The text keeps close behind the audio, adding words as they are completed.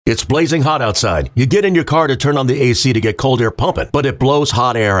It's blazing hot outside. You get in your car to turn on the AC to get cold air pumping, but it blows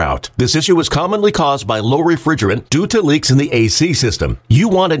hot air out. This issue is commonly caused by low refrigerant due to leaks in the AC system. You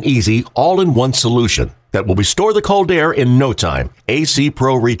want an easy, all-in-one solution that will restore the cold air in no time. AC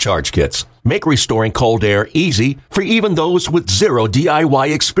Pro Recharge Kits make restoring cold air easy for even those with zero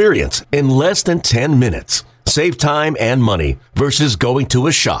DIY experience in less than 10 minutes. Save time and money versus going to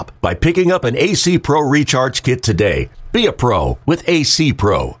a shop by picking up an AC Pro Recharge Kit today. Be a pro with AC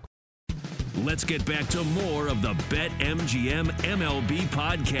Pro. Let's get back to more of the BetMGM MLB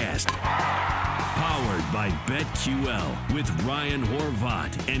podcast. Powered by BetQL with Ryan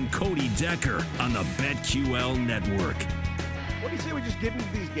Horvat and Cody Decker on the BetQL network. What do you say we just get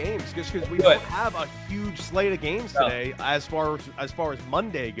into these games? Just because we don't have a huge slate of games today as far as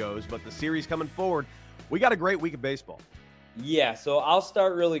Monday goes, but the series coming forward, we got a great week of baseball. Yeah, so I'll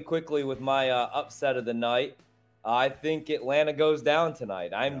start really quickly with my upset of the night. I think Atlanta goes down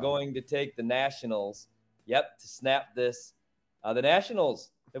tonight. I'm going to take the Nationals. To snap this. The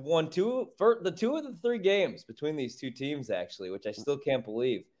Nationals have won two of the three games between these two teams, actually, which I still can't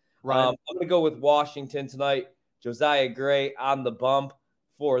believe. Right. I'm going to go with Washington tonight. Josiah Gray on the bump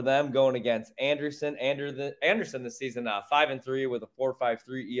for them going against Anderson. Anderson this season, 5-3 with a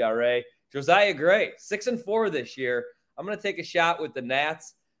 4.53 ERA. Josiah Gray, 6-4 this year. I'm going to take a shot with the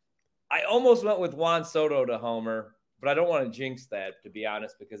Nats. I almost went with Juan Soto to homer, but I don't want to jinx that, to be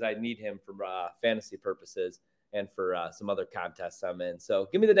honest, because I need him for fantasy purposes and for some other contests I'm in. So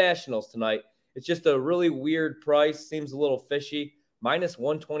give me the Nationals tonight. It's just a really weird price. Seems a little fishy. Minus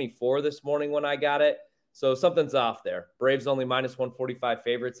 124 this morning when I got it. So something's off there. Braves only minus 145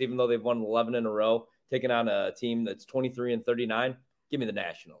 favorites, even though they've won 11 in a row, taking on a team that's 23-39. Give me the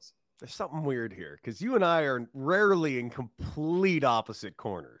Nationals. There's something weird here because you and I are rarely in complete opposite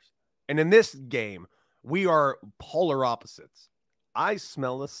corners. And in this game, we are polar opposites. I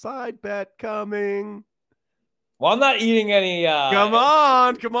smell a side bet coming. Well, I'm not eating any. Come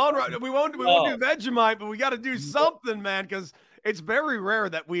on. We won't do Vegemite, but we got to do something, man, because it's very rare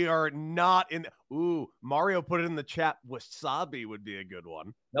that we are not in. Ooh, Mario put it in the chat. Wasabi would be a good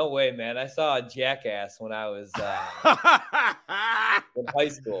one. No way, man. I saw a Jackass when I was in high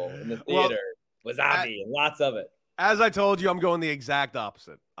school in the theater. Wasabi and lots of it. As I told you, I'm going the exact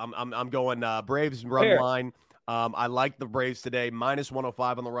opposite. I'm going Braves run line. I like the Braves today. Minus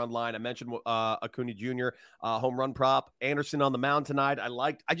 105 on the run line. I mentioned Acuna Jr. Home run prop. Anderson on the mound tonight.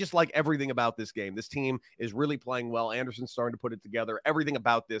 I just like everything about this game. This team is really playing well. Anderson's starting to put it together. Everything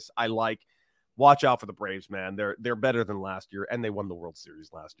about this I like. Watch out for the Braves, man. They're better than last year, and they won the World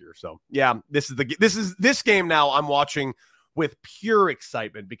Series last year. So yeah, this game now I'm watching with pure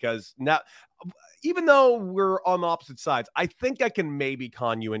excitement because now, even though we're on the opposite sides, I think I can maybe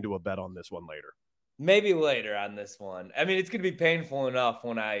con you into a bet on this one later. Maybe later on this one. I mean, it's going to be painful enough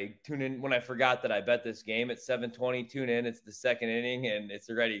when I tune in, when I forgot that I bet this game at 7:20, tune in, it's the second inning, and it's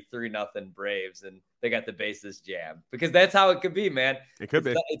already 3-0 Braves, and they got the bases jammed. Because that's how it could be, man. It could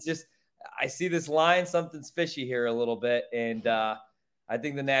be. It's just, I see this line, something's fishy here a little bit, and I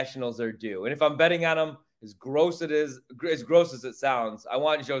think the Nationals are due. And if I'm betting on them, as gross as it sounds, I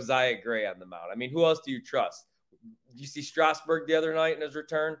want Josiah Gray on the mound. I mean, who else do you trust? Did you see Strasburg the other night in his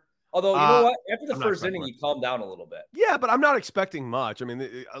return? Although, you know what? After the first inning, he calmed down a little bit. Yeah, but I'm not expecting much. I mean,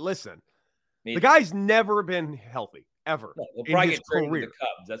 listen, the guy's never been healthy, ever. No, he'll probably get traded to the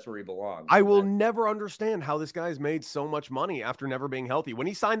Cubs. That's where he belongs. I will never understand how this guy's made so much money after never being healthy. When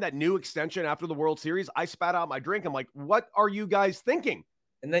he signed that new extension after the World Series, I spat out my drink. I'm like, what are you guys thinking?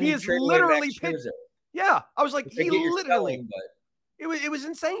 And then he is literally pitched. Yeah, I was like, he literally. It was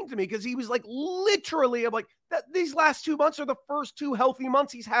insane to me because he was like literally, I'm like, these last 2 months are the first 2 healthy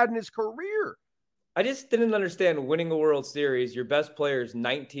months he's had in his career. I just didn't understand winning a World Series. Your best player is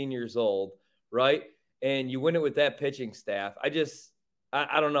 19 years old, right? And you win it with that pitching staff. I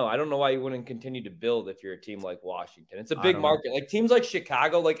don't know. I don't know why you wouldn't continue to build if you're a team like Washington. It's a big market. Like teams like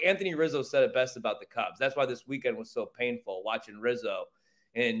Chicago, like Anthony Rizzo said it best about the Cubs. That's why this weekend was so painful watching Rizzo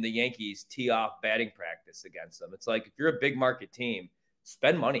and the Yankees tee off batting practice against them. It's like, if you're a big market team,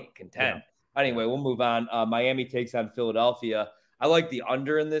 spend money, contend. Yeah. Anyway, we'll move on. Miami takes on Philadelphia. I like the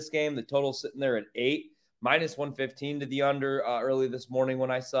under in this game. The total sitting there at 8, minus 115 to the under early this morning when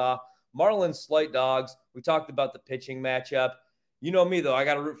I saw Marlins slight dogs. We talked about the pitching matchup. You know me, though. I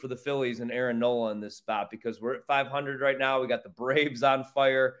got to root for the Phillies and Aaron Nola in this spot because we're at 500 right now. We got the Braves on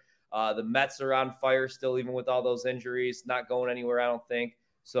fire. The Mets are on fire still, even with all those injuries. Not going anywhere, I don't think.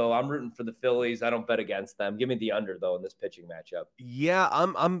 So I'm rooting for the Phillies. I don't bet against them. Give me the under, though, in this pitching matchup. Yeah,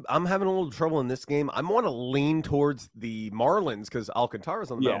 I'm having a little trouble in this game. I want to lean towards the Marlins because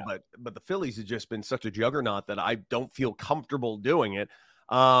Alcantara's on the mound, but the Phillies have just been such a juggernaut that I don't feel comfortable doing it.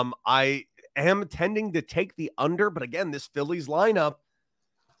 I am tending to take the under, but again, this Phillies lineup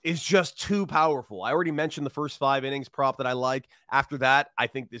is just too powerful. I already mentioned the first 5 innings prop that I like. After that, I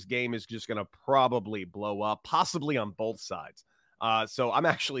think this game is just going to probably blow up, possibly on both sides. So I'm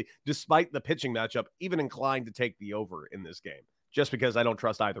actually, despite the pitching matchup, even inclined to take the over in this game, just because I don't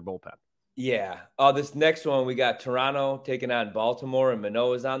trust either bullpen. Yeah. This next one, we got Toronto taking on Baltimore, and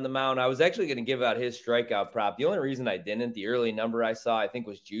Manoah's on the mound. I was actually going to give out his strikeout prop. The only reason I didn't, the early number I saw, I think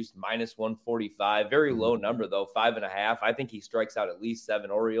was juiced -145. Very low number, though, 5.5. I think he strikes out at least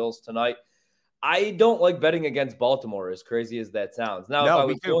 7 Orioles tonight. I don't like betting against Baltimore, as crazy as that sounds. Now, if I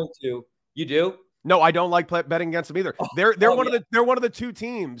was going to, you do? No, I don't like betting against them either. They're one of the 2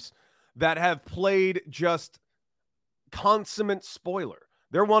 teams that have played just consummate spoiler.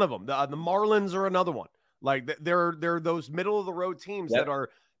 They're one of them. The Marlins are another one. Like they're those middle of the road teams that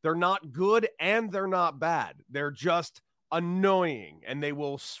they're not good and they're not bad. They're just annoying, and they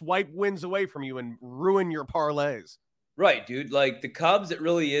will swipe wins away from you and ruin your parlays. Right, dude. Like the Cubs, it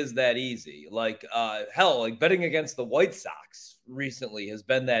really is that easy. Like hell, like betting against the White Sox recently has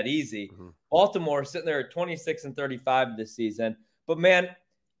been that easy. Mm-hmm. Baltimore sitting there at 26-35 this season. But man,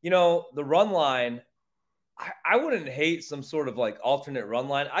 the run line, I wouldn't hate some sort of like alternate run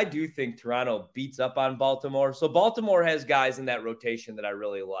line. I do think Toronto beats up on Baltimore. So Baltimore has guys in that rotation that I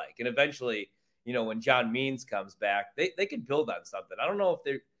really like. And eventually, when John Means comes back, they can build on something. I don't know what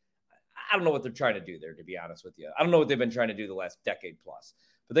they're trying to do there, to be honest with you. I don't know what they've been trying to do the last decade plus.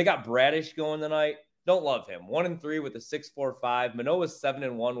 But they got Bradish going tonight. Don't love him. 1-3 with a 6.45. Manoah's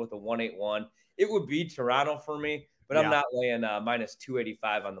 7-1 with a 1.81. It would be Toronto for me, but I'm not laying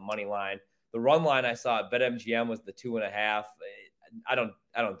 -285 on the money line. The run line I saw at BetMGM was the 2.5. I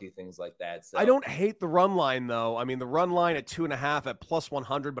don't do things like that. So. I don't hate the run line though. I mean, the run line at 2.5 at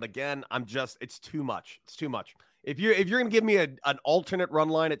 +100, but again, it's too much. It's too much. If you're going to give me an alternate run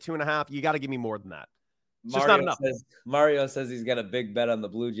line at 2.5, you got to give me more than that. It's just not enough. Mario says he's got a big bet on the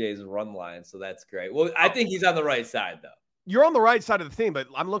Blue Jays run line, so that's great. Well, I think he's on the right side though. You're on the right side of the thing, but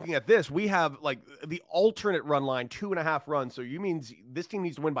I'm looking at this. We have like the alternate run line, 2.5 runs. So you mean this team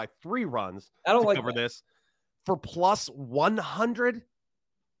needs to win by 3 runs to cover this for +100?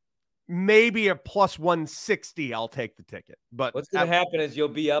 Maybe a +160. I'll take the ticket. But what's going to happen is you'll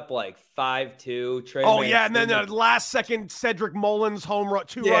be up like 5-2. And then the last second Cedric Mullins home run,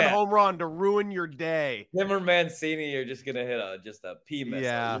 2-run home run to ruin your day. Him or Mancini, you're just going to hit a P missile.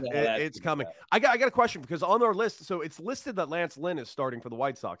 Yeah, it's coming. I got a question because on our list, so it's listed that Lance Lynn is starting for the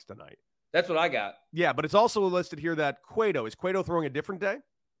White Sox tonight. That's what I got. Yeah, but it's also listed here that is Cueto throwing a different day?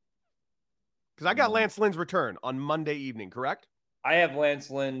 Because I got Lance Lynn's return on Monday evening, correct? I have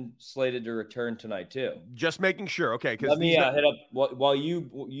Lance Lynn slated to return tonight too. Just making sure. Okay. Let me hit up while you.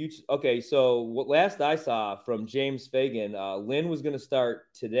 Okay. So what last I saw from James Fagan, Lynn was going to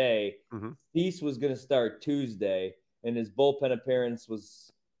start today. Cease was going to start Tuesday, and his bullpen appearance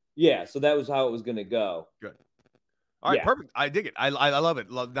was, so that was how it was going to go. Good. All right. Perfect. I dig it. I love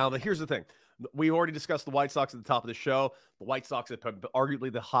it. Now, here's the thing. We already discussed the White Sox at the top of the show. The White Sox have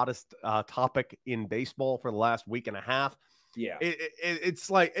arguably the hottest topic in baseball for the last week and a half. Yeah, it's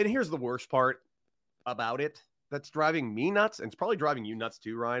like, and here's the worst part about it that's driving me nuts, and it's probably driving you nuts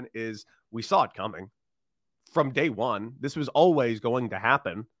too, Ryan, is we saw it coming from day one. This was always going to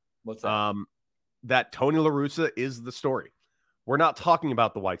happen. What's that? That Tony La Russa is the story. We're not talking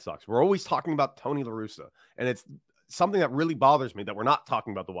about the White Sox. We're always talking about Tony La Russa, and it's something that really bothers me that we're not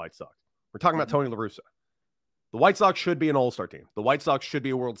talking about the White Sox. We're talking about Tony La Russa. The White Sox should be an all-star team. The White Sox should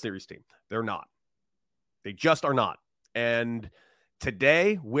be a World Series team. They're not. They just are not. And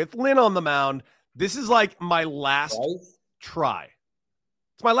today, with Lynn on the mound, this is like my last try.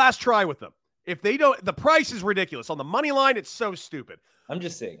 It's my last try with them. If they don't, the price is ridiculous. On the money line, it's so stupid. I'm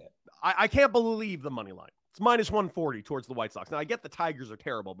just saying it. I can't believe the money line. It's -140 towards the White Sox. Now, I get the Tigers are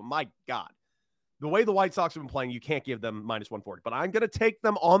terrible, but my God. The way the White Sox have been playing, you can't give them -140. But I'm going to take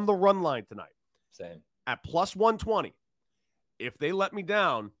them on the run line tonight. Same. At +120. If they let me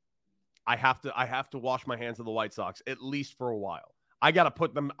down, I have to wash my hands of the White Sox at least for a while. I have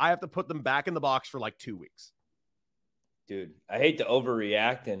to put them back in the box for like 2 weeks. Dude, I hate to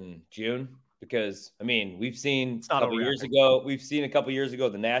overreact in June because we've seen a couple years ago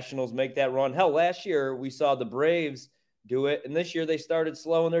the Nationals make that run. Hell, last year we saw the Braves do it, and this year they started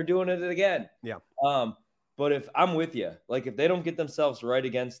slow and they're doing it again. Yeah. But if I'm with you, like if they don't get themselves right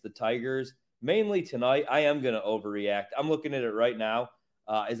against the Tigers, mainly tonight, I am going to overreact. I'm looking at it right now.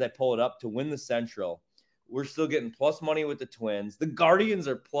 As I pull it up to win the Central, we're still getting plus money with the Twins. The Guardians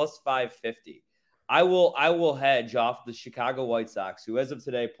are +550. I will hedge off the Chicago White Sox, who as of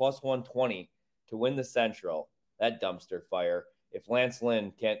today +120 to win the Central. That dumpster fire. if Lance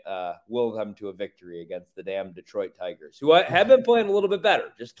Lynn can't will them to a victory against the damn Detroit Tigers, who have been playing a little bit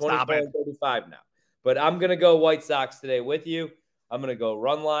better, just 24-35 now. But I'm going to go White Sox today with you. I'm going to go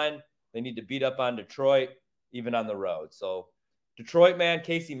run line. They need to beat up on Detroit, even on the road. So Detroit, man,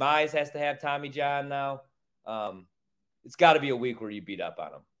 Casey Mize has to have Tommy John now. It's got to be a week where you beat up on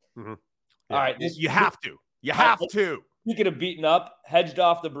him. Mm-hmm. Yeah. All right. You have to. You have to. Speaking of beating up, hedged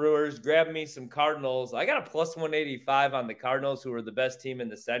off the Brewers, grabbed me some Cardinals. I got a plus 185 on the Cardinals, who are the best team in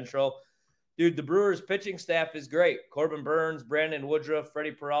the Central. Dude, the Brewers pitching staff is great. Corbin Burns, Brandon Woodruff,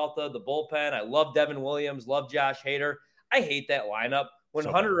 Freddie Peralta, the bullpen. I love Devin Williams, love Josh Hader. I hate that lineup. When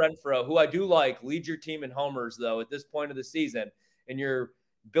Hunter Renfroe, who I do like, leads your team in homers, though, at this point of the season, and your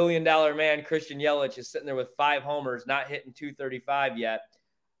billion-dollar man, Christian Yelich, is sitting there with 5 homers, not hitting 235 yet,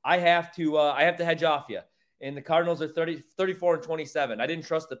 I have to hedge off you. And the Cardinals are 34-27. I didn't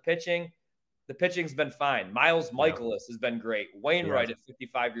trust the pitching. The pitching's been fine. Miles Michaelis has been great. Wainwright at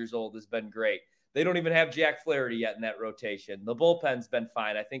 55 years old has been great. They don't even have Jack Flaherty yet in that rotation. The bullpen's been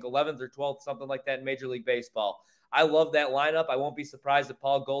fine. I think 11th or 12th, something like that in Major League Baseball. I love that lineup. I won't be surprised if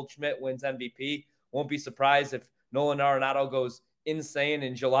Paul Goldschmidt wins MVP. Won't be surprised if Nolan Arenado goes insane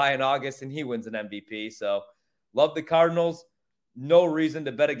in July and August and he wins an MVP. So love the Cardinals. No reason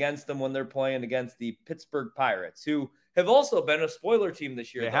to bet against them when they're playing against the Pittsburgh Pirates, who have also been a spoiler team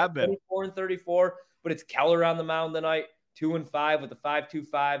this year. They have been 24-34, but it's Keller on the mound tonight, 2-5 with a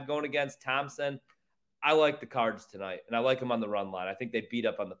 5.25 going against Thompson. I like the Cards tonight, and I like them on the run line. I think they beat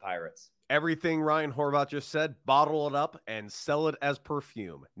up on the Pirates. Everything Ryan Horvath just said, bottle it up and sell it as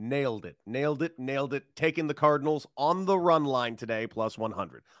perfume. Nailed it. Taking the Cardinals on the run line today, plus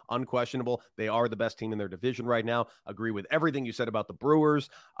 100. Unquestionable. They are the best team in their division right now. Agree with everything you said about the Brewers.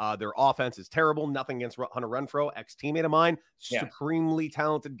 Their offense is terrible. Nothing against Hunter Renfroe, ex-teammate of mine. Supremely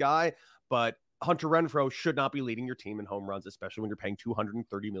talented guy. But Hunter Renfroe should not be leading your team in home runs, especially when you're paying $230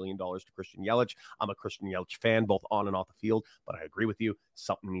 million to Christian Yelich. I'm a Christian Yelich fan, both on and off the field, but I agree with you.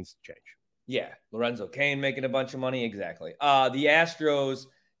 Something needs to change. Yeah, Lorenzo Cain making a bunch of money. Exactly. The Astros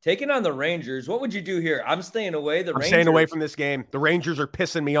taking on the Rangers. What would you do here? I'm staying away. I'm staying away from this game. The Rangers are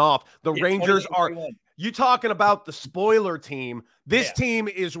pissing me off. The Rangers are – you talking about the spoiler team. This team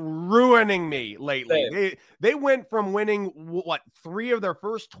is ruining me lately. They went from winning, 3 of their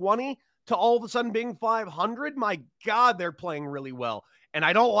first 20 to all of a sudden being 500. My God, they're playing really well. And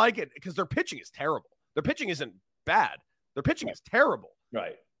I don't like it because their pitching is terrible. Their pitching isn't bad. Their pitching is terrible.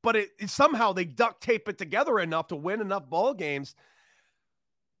 Right. But it somehow they duct tape it together enough to win enough ball games.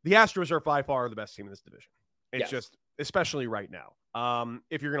 The Astros are by far the best team in this division. It's just, especially right now.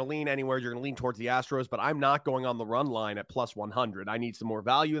 If you're going to lean anywhere, you're going to lean towards the Astros, but I'm not going on the run line at plus 100. I need some more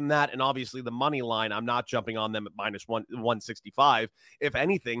value in that. And obviously the money line, I'm not jumping on them at minus 165. If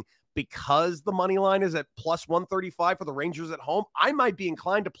anything, because the money line is at plus 135 for the Rangers at home, I might be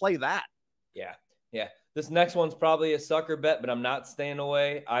inclined to play that. Yeah. This next one's probably a sucker bet, but I'm not staying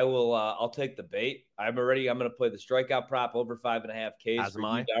away. I'll take the bait. I'm going to play the strikeout prop over 5.5 Ks for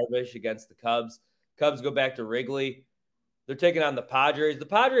Darvish against the Cubs. Cubs go back to Wrigley. They're taking on the Padres. The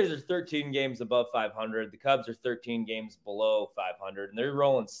Padres are 13 games above 500. The Cubs are 13 games below 500, and they're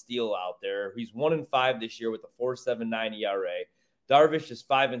rolling Steele out there. He's 1-5 this year with a 4.79 ERA. Darvish is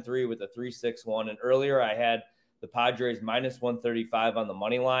 5-3 with a 3.61. And earlier I had the Padres minus 135 on the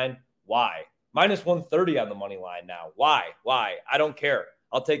money line. Why? Minus 130 on the money line now. Why? I don't care.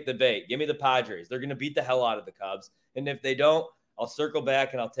 I'll take the bait. Give me the Padres. They're going to beat the hell out of the Cubs. And if they don't, I'll circle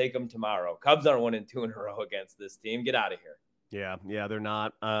back and I'll take them tomorrow. Cubs aren't winning 2 in a row against this team. Get out of here. Yeah, they're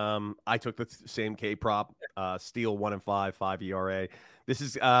not. I took the same K prop. Steele 1-5, 5 ERA. This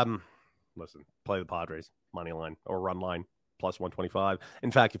is listen, play the Padres money line or run line plus 125.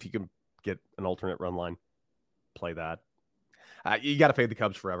 In fact, if you can get an alternate run line, play that. You got to fade the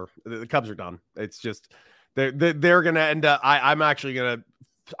Cubs forever. The Cubs are done. It's just they're going to end up.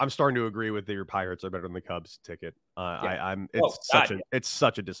 I'm starting to agree with your Pirates are better than the Cubs ticket. It's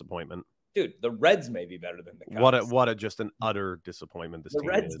such a disappointment. Dude, the Reds may be better than the Cubs. What a just an utter disappointment this team is.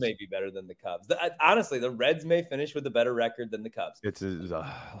 The Reds may be better than the Cubs. Honestly, the Reds may finish with a better record than the Cubs.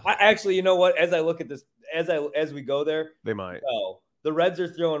 Actually, you know what? As I look at this, as we go there, they might. The Reds are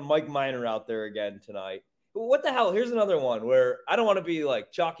throwing Mike Minor out there again tonight. What the hell? Here's another one where I don't want to be like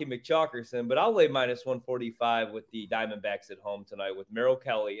Chalky McChalkerson, but I'll lay minus 145 with the Diamondbacks at home tonight with Merrill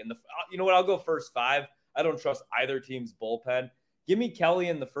Kelly. And you know what? I'll go first 5. I don't trust either team's bullpen. Give me Kelly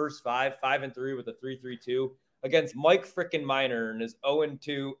in the first 5, 5-3 with a 3.32 against Mike frickin' Minor and his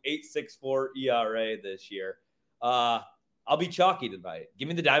 0-2, 8.64 ERA this year. I'll be chalky tonight. Give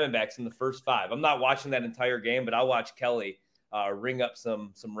me the Diamondbacks in the first 5. I'm not watching that entire game, but I'll watch Kelly ring up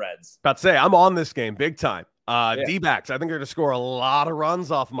some Reds. About to say, I'm on this game big time. D-backs. I think they're going to score a lot of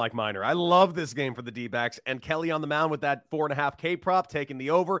runs off Mike Minor. I love this game for the D-backs. And Kelly on the mound with that 4.5K prop, taking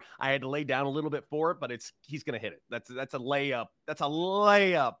the over. I had to lay down a little bit for it, but he's going to hit it. That's a layup. That's a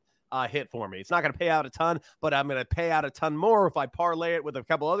layup hit for me. It's not going to pay out a ton, but I'm going to pay out a ton more if I parlay it with a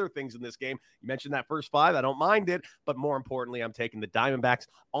couple other things in this game. You mentioned that first 5. I don't mind it, but more importantly, I'm taking the Diamondbacks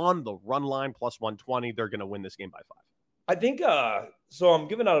on the run line plus 120. They're going to win this game by 5. I think so I'm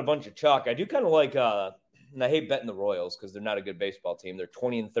giving out a bunch of chalk. I do kind of like and I hate betting the Royals because they're not a good baseball team. They're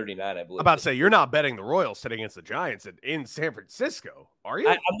 20-39, I believe. I'm about to say, you're not betting the Royals today against the Giants in San Francisco, are you?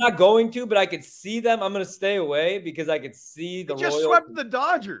 I'm not going to, but I could see them. I'm going to stay away because I could see the Royals. Just swept the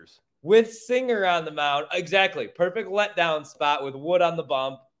Dodgers. With Singer on the mound. Exactly. Perfect letdown spot with Wood on the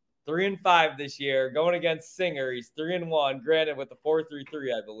bump. 3-5 this year. Going against Singer. He's 3-1. Granted, with the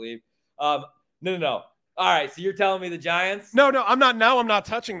 4.33, I believe. No. All right, so you're telling me the Giants? No, I'm not. Now I'm not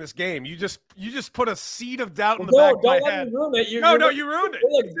touching this game. You just put a seed of doubt in the back of my head. You ruin it. You ruined it.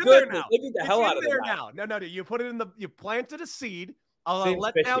 It's in there now. They beat the hell out of it now. No. You put it in you planted a seed, a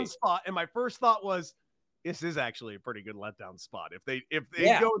letdown spot, and my first thought was, this is actually a pretty good letdown spot. If they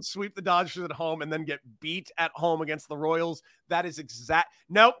go and sweep the Dodgers at home and then get beat at home against the Royals, that is exact.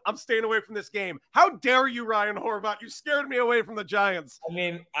 Nope, I'm staying away from this game. How dare you, Ryan Horvat? You scared me away from the Giants. I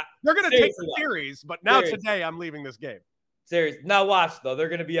mean, they're going to take the series, but now today I'm leaving this game. Serious. Now watch though. They're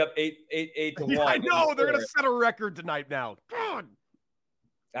going to be up 8 to 1. I know they're going to set a record tonight now. God.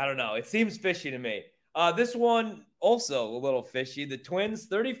 I don't know. It seems fishy to me. This one also a little fishy. The Twins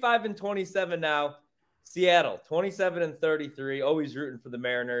 35-27 now. Seattle, 27-33, always rooting for the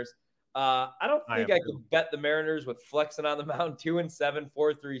Mariners. I don't think I could bet the Mariners with Flexen on the mound, 2-7,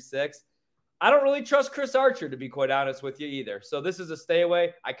 4.36. I don't really trust Chris Archer, to be quite honest with you, either. So this is a stay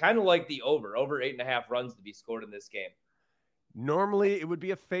away. I kind of like the over 8.5 runs to be scored in this game. Normally, it would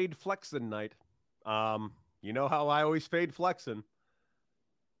be a fade Flexen night. You know how I always fade Flexen.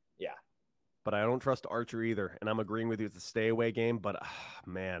 Yeah. But I don't trust Archer either, and I'm agreeing with you. It's a stay away game, but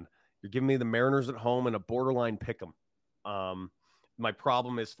man, you're giving me the Mariners at home and a borderline pick 'em. My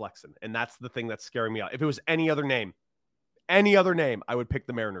problem is Flexen, and that's the thing that's scaring me out. If it was any other name, I would pick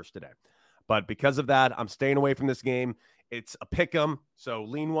the Mariners today. But because of that, I'm staying away from this game. It's a pick 'em, so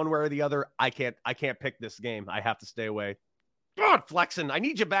lean one way or the other. I can't pick this game. I have to stay away. God, Flexen, I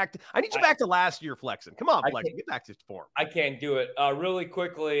need you back to last year, Flexen. Come on, Flexen, get back to form. I can't do it. Really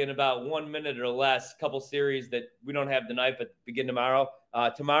quickly, in about 1 minute or less, couple series that we don't have tonight, but begin tomorrow.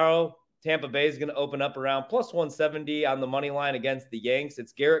 Tomorrow, Tampa Bay is going to open up around plus 170 on the money line against the Yanks.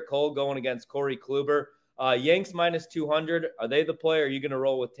 It's Garrett Cole going against Corey Kluber. Yanks minus 200. Are they the play, or are you going to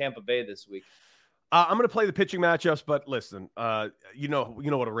roll with Tampa Bay this week? I'm going to play the pitching matchups, but listen, you know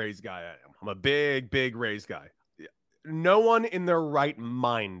what a Rays guy I am. I'm a big Rays guy. No one in their right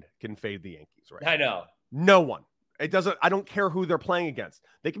mind can fade the Yankees, right? I know. No one. I don't care who they're playing against.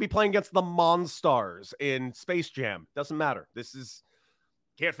 They could be playing against the Monstars in Space Jam. Doesn't matter.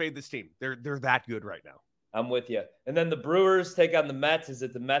 Can't fade this team. They're that good right now. I'm with you. And then the Brewers take on the Mets. Is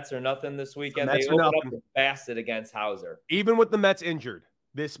it the Mets or nothing this weekend? They open up with Bassett against Hauser. Even with the Mets injured,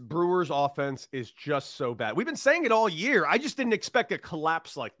 this Brewers offense is just so bad. We've been saying it all year. I just didn't expect a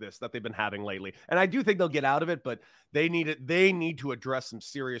collapse like this that they've been having lately. And I do think they'll get out of it, but they need to address some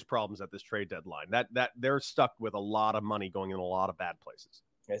serious problems at this trade deadline. That they're stuck with a lot of money going in a lot of bad places.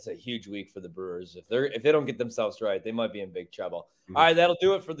 It's a huge week for the Brewers. If they don't get themselves right, they might be in big trouble. Mm-hmm. All right, that'll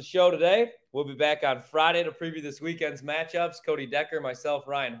do it for the show today. We'll be back on Friday to preview this weekend's matchups. Cody Decker, myself,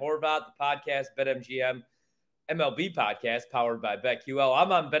 Ryan Horvat, the podcast, BetMGM MLB podcast, powered by BetQL.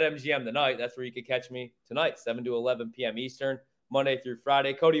 I'm on BetMGM tonight. That's where you can catch me tonight, 7 to 11 p.m. Eastern, Monday through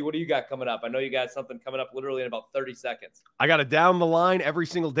Friday. Cody, what do you got coming up? I know you got something coming up literally in about 30 seconds. I got it down the line every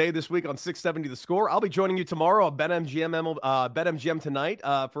single day this week on 670 The Score. I'll be joining you tomorrow on BetMGM tonight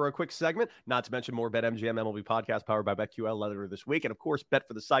for a quick segment. Not to mention more BetMGM MLB podcast powered by BetQL later this week. And, of course, Bet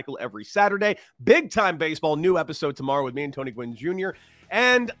for the Cycle every Saturday. Big-time baseball, new episode tomorrow with me and Tony Gwynn Jr.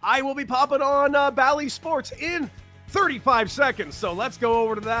 And I will be popping on Bally Sports in 35 seconds. So let's go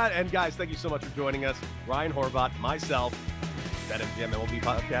over to that. And, guys, thank you so much for joining us. Ryan Horvat, myself, BetMGM MLB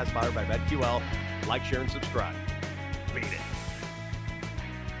podcast powered by BetQL. Like, share, and subscribe. Beat it.